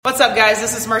What's up, guys?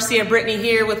 This is Marcia and Brittany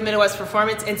here with Midwest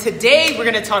Performance, and today we're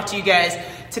going to talk to you guys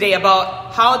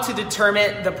about how to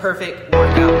determine the perfect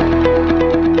workout.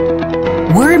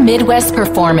 We're Midwest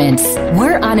Performance.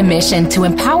 We're on a mission to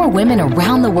empower women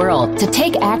around the world to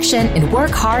take action and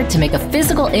work hard to make a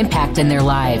physical impact in their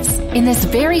lives. In this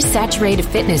very saturated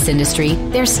fitness industry,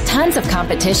 there's tons of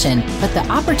competition, but the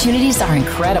opportunities are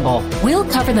incredible. We'll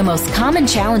cover the most common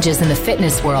challenges in the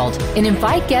fitness world and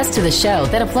invite guests to the show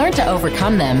that have learned to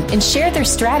overcome them and share their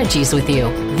strategies with you.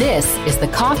 This is the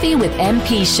Coffee with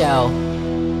MP show.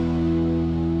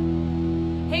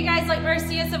 Hey guys, like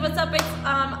Marcia said, what's up? It's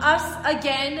us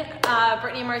again,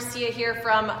 Brittany and Marcia here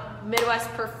from Midwest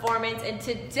Performance, and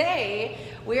today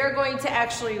we are going to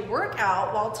actually work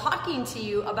out while talking to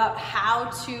you about how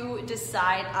to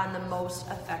decide on the most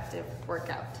effective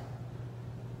workout.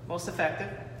 Most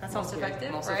effective? That sounds good.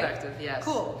 Effective, Most right? effective, yes.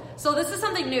 Cool. So this is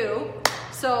something new,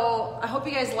 so I hope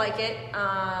you guys like it,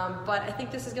 but I think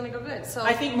this is going to go good. So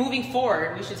I think moving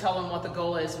forward, we should tell them what the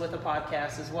goal is with the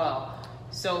podcast as well.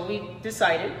 So we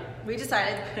decided that we want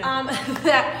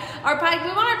our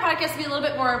podcast to be a little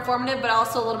bit more informative, but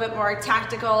also a little bit more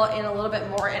tactical and a little bit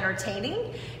more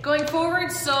entertaining going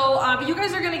forward. So you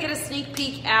guys are going to get a sneak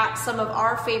peek at some of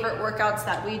our favorite workouts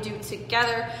that we do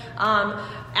together.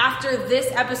 After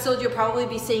this episode, you'll probably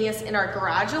be seeing us in our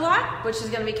garage a lot, which is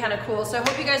going to be kind of cool. So I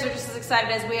hope you guys are just as excited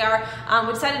as we are.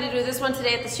 We decided to do this one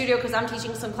today at the studio because I'm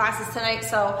teaching some classes tonight.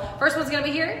 So first one's going to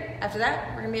be here. After that,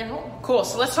 we're going to be at home. Cool.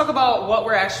 So let's talk about what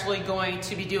we're actually going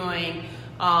to be doing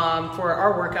for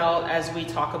our workout as we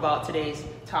talk about today's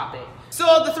topic.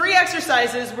 So the 3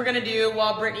 exercises we're going to do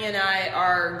while Brittany and I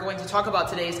are going to talk about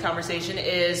today's conversation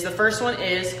is, the first one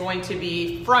is going to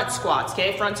be front squats,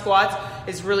 okay? Front squats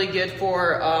is really good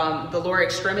for the lower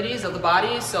extremities of the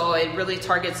body, so it really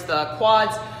targets the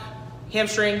quads,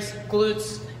 hamstrings,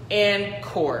 glutes, and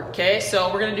core, okay?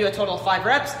 So we're going to do a total of 5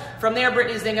 reps. From there,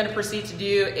 Brittany's then going to proceed to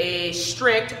do a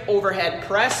strict overhead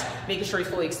press, making sure you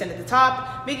fully extend at the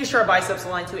top, making sure our biceps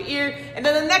align to an ear. And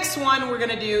then the next one we're going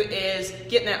to do is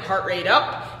getting that heart rate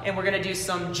up, and we're going to do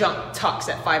some jump tucks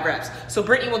at 5 reps. So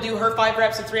Brittany will do her 5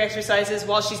 reps of 3 exercises.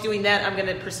 While she's doing that, I'm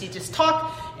going to proceed to just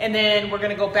talk, and then we're going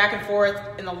to go back and forth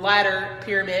in the ladder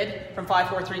pyramid from 5,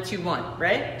 4, 3, 2, 1,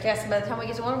 right? Yes, by the time we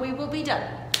get to 1, we will be done.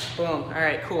 Boom. All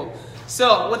right, cool.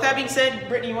 So with that being said,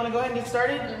 Brittany, you want to go ahead and get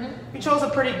started? Mm-hmm. You chose a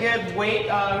pretty good weight.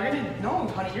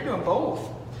 No, honey, you're doing both.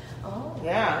 Oh.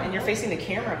 Yeah, and you're facing the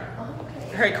camera. Oh,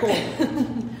 okay. All right, cool.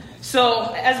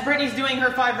 So as Brittany's doing her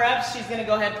 5 reps, she's going to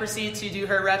go ahead and proceed to do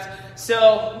her reps.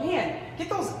 So, man, get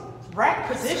those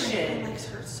rack position. My legs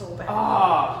hurt so bad.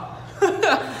 Oh.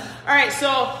 All right,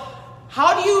 so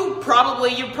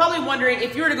you're probably wondering,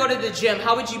 if you were to go to the gym,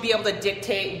 how would you be able to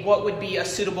dictate what would be a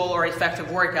suitable or effective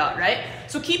workout, right?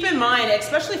 So keep in mind,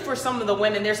 especially for some of the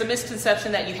women, there's a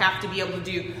misconception that you have to be able to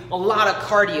do a lot of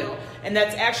cardio. And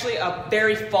that's actually a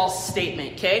very false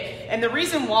statement, okay? And the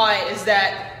reason why is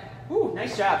that,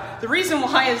 nice job. The reason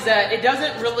why is that it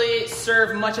doesn't really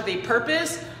serve much of a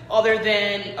purpose other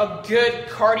than a good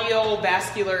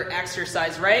cardiovascular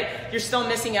exercise, right? You're still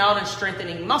missing out on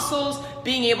strengthening muscles,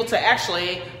 being able to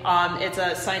actually, it's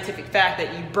a scientific fact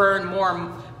that you burn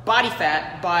more body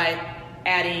fat by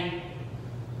adding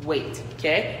weight,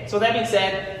 okay? So that being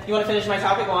said, you want to finish my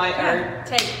topic while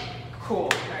Take it. Cool.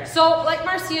 Right. So, like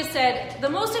Marcia said, the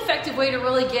most effective way to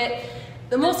really get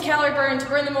the most calorie burn, to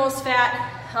burn the most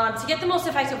fat, to get the most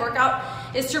effective workout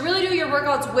is to really do your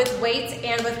workouts with weights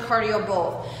and with cardio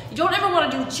both. You don't ever want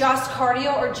to do just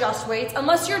cardio or just weights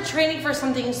unless you're training for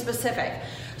something specific.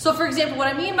 So for example, what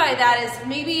I mean by that is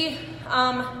maybe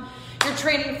you're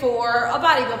training for a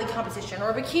bodybuilding competition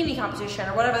or a bikini competition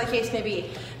or whatever the case may be.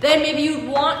 Then maybe you'd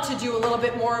want to do a little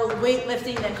bit more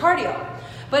weightlifting than cardio.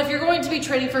 But if you're going to be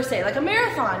training for, say, like a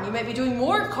marathon, you might be doing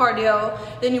more cardio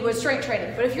than you would strength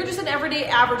training. But if you're just an everyday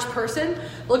average person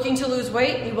looking to lose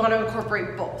weight, you want to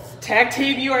incorporate both. Tag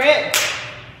team, you are it.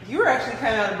 You were actually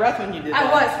kind of out of breath when you did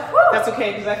that. I was. Woo! That's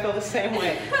okay, because I feel the same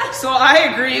way. So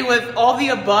I agree with all the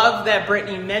above that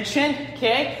Brittany mentioned,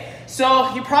 okay?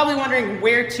 So you're probably wondering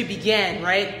where to begin,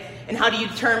 right? And how do you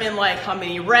determine how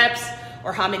many reps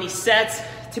or how many sets?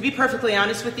 To be perfectly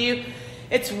honest with you,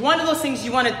 it's one of those things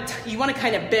you want to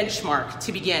kind of benchmark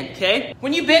to begin, okay?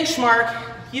 When you benchmark,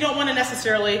 you don't want to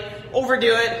necessarily overdo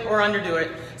it or underdo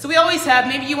it. So we always have,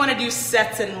 maybe you want to do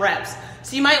sets and reps.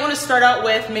 So you might want to start out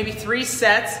with maybe 3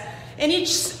 sets. And each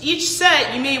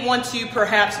set, you may want to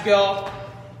perhaps go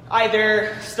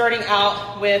either starting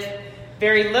out with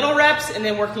very little reps and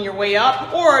then working your way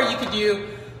up, or you could do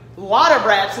a lot of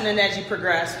reps and then as you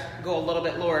progress, go a little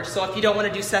bit lower. So if you don't want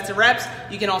to do sets of reps,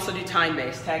 you can also do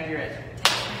time-based. Tag, you're it.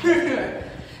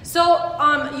 So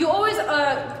you always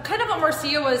kind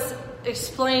Marcia was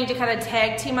explaining to kind of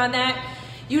tag team on that,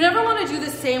 you never want to do the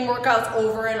same workouts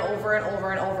over and over and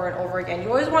over and over and over again. You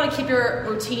always want to keep your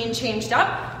routine changed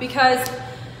up because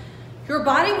your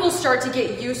body will start to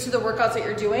get used to the workouts that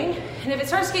you're doing. And if it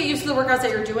starts to get used to the workouts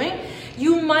that you're doing,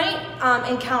 you might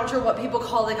encounter what people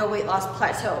call like a weight loss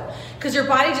plateau, because your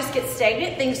body just gets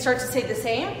stagnant, things start to stay the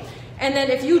same. And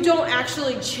then if you don't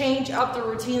actually change up the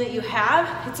routine that you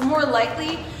have, it's more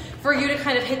likely for you to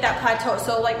kind of hit that plateau.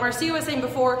 So like Marcia was saying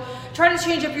before, try to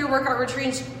change up your workout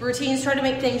routines, try to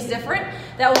make things different.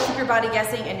 That will keep your body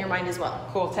guessing and your mind as well.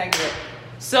 Cool, tag it.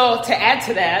 So to add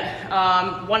to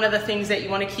that, one of the things that you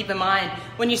want to keep in mind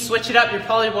when you switch it up, you're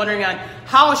probably wondering on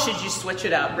how should you switch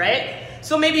it up, right?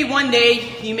 So maybe one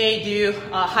day you may do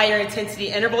higher intensity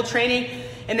interval training,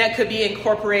 and that could be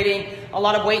incorporating a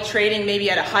lot of weight training, maybe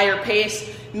at a higher pace,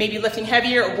 maybe lifting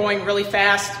heavier or going really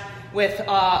fast with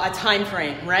a time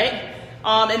frame, right?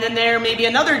 And then there may be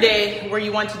another day where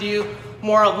you want to do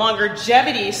more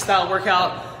longevity style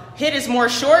workout. HIIT is more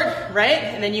short, right?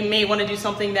 And then you may want to do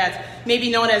something that's maybe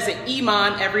known as an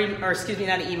EMOM,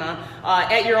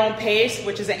 at your own pace,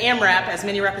 which is an AMRAP, as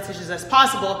many repetitions as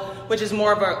possible, which is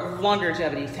more of a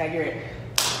longevity. Tag your it.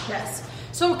 Yes.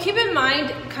 So keep in mind,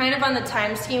 kind of on the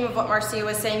time scheme of what Marcia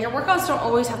was saying, your workouts don't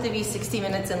always have to be 60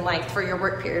 minutes in length for your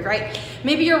work period, right?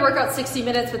 Maybe your workout's 60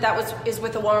 minutes, but that is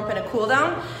with a warm-up and a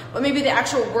cool-down, but maybe the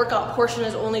actual workout portion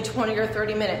is only 20 or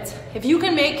 30 minutes. If you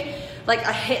can make like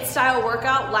a HIIT style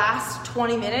workout last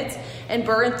 20 minutes and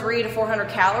burn 300 to 400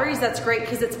 calories, that's great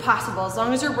because it's possible as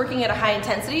long as you're working at a high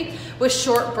intensity with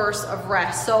short bursts of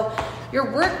rest. So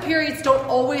your work periods don't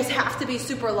always have to be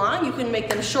super long. You can make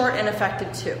them short and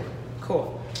effective too.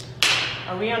 Cool.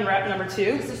 Are we on rep number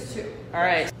 2? This is 2. All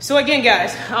right. So again,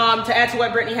 guys, to add to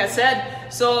what Brittany has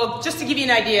said, so just to give you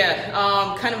an idea,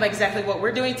 kind of exactly what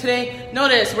we're doing today,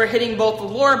 notice we're hitting both the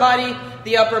lower body,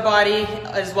 the upper body,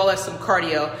 as well as some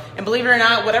cardio. And believe it or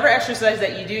not, whatever exercise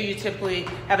that you do, you typically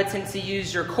have a tendency to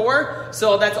use your core,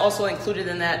 so that's also included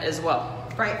in that as well.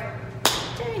 Right.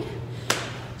 Dang.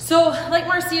 So like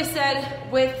Marcia said,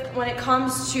 when it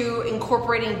comes to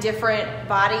incorporating different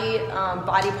body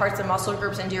parts and muscle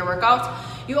groups into your workouts,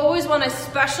 you always want to,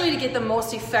 especially to get the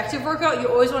most effective workout, you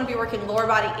always want to be working lower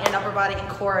body and upper body and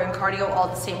core and cardio all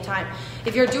at the same time.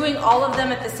 If you're doing all of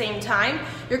them at the same time,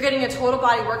 you're getting a total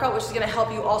body workout, which is going to help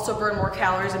you also burn more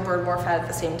calories and burn more fat at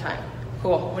the same time.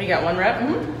 Cool. What do you got, 1 rep?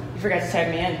 Mm-hmm. You forgot to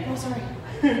tag me in. Oh, sorry.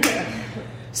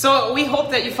 So we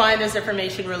hope that you find this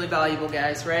information really valuable,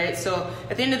 guys, right? So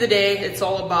at the end of the day, it's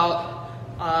all about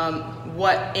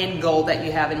what end goal that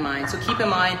you have in mind. So keep in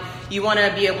mind, you want to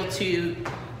be able to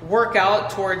work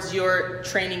out towards your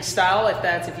training style,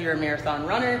 if you're a marathon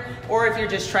runner, or if you're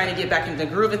just trying to get back into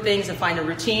the groove of things and find a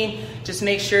routine, just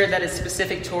make sure that it's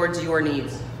specific towards your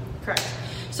needs. Correct.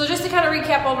 So just to kind of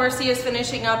recap while Marcia is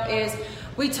finishing up is,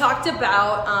 we talked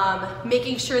about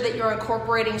making sure that you're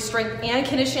incorporating strength and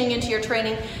conditioning into your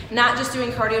training, not just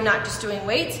doing cardio, not just doing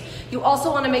weights. You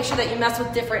also want to make sure that you mess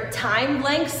with different time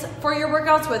lengths for your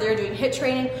workouts, whether you're doing HIIT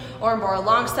training or more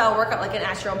long style workout like an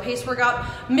at your own pace workout.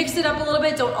 Mix it up a little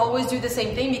bit. Don't always do the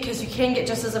same thing because you can get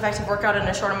just as effective workout in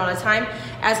a short amount of time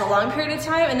as a long period of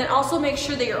time. And then also make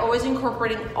sure that you're always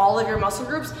incorporating all of your muscle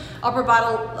groups, upper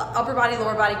body,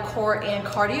 lower body, core, and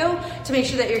cardio to make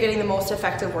sure that you're getting the most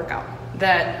effective workout.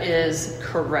 That is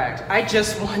correct. I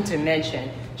just want to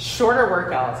mention shorter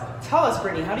workouts. Tell us,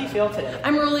 Brittany, how do you feel today?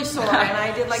 I'm really sore, and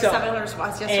I did 700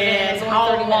 squats yesterday. And it was only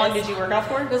how 30 long minutes. did you work out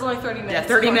for? It was only 30 minutes. Yeah,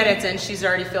 30 minutes, and she's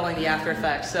already feeling the after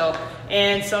effects. So,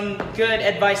 and some good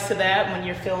advice to that when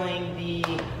you're feeling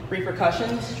the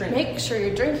repercussions. Make sure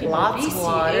you're drinking lots your of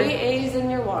water. BCAAs in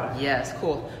your water. Yes,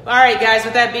 cool. All right, guys,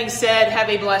 with that being said, have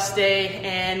a blessed day,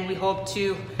 and we hope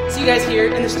to see you guys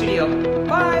here in the studio.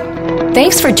 Bye.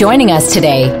 Thanks for joining us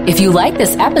today. If you like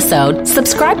this episode,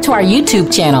 subscribe to our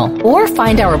YouTube channel or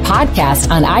find our podcast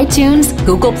on iTunes,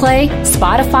 Google Play,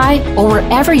 Spotify, or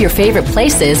wherever your favorite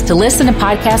places to listen to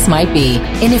podcasts might be.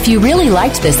 And if you really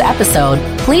liked this episode,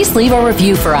 please leave a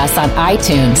review for us on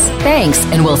iTunes. Thanks,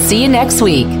 and we'll see you next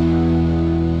week.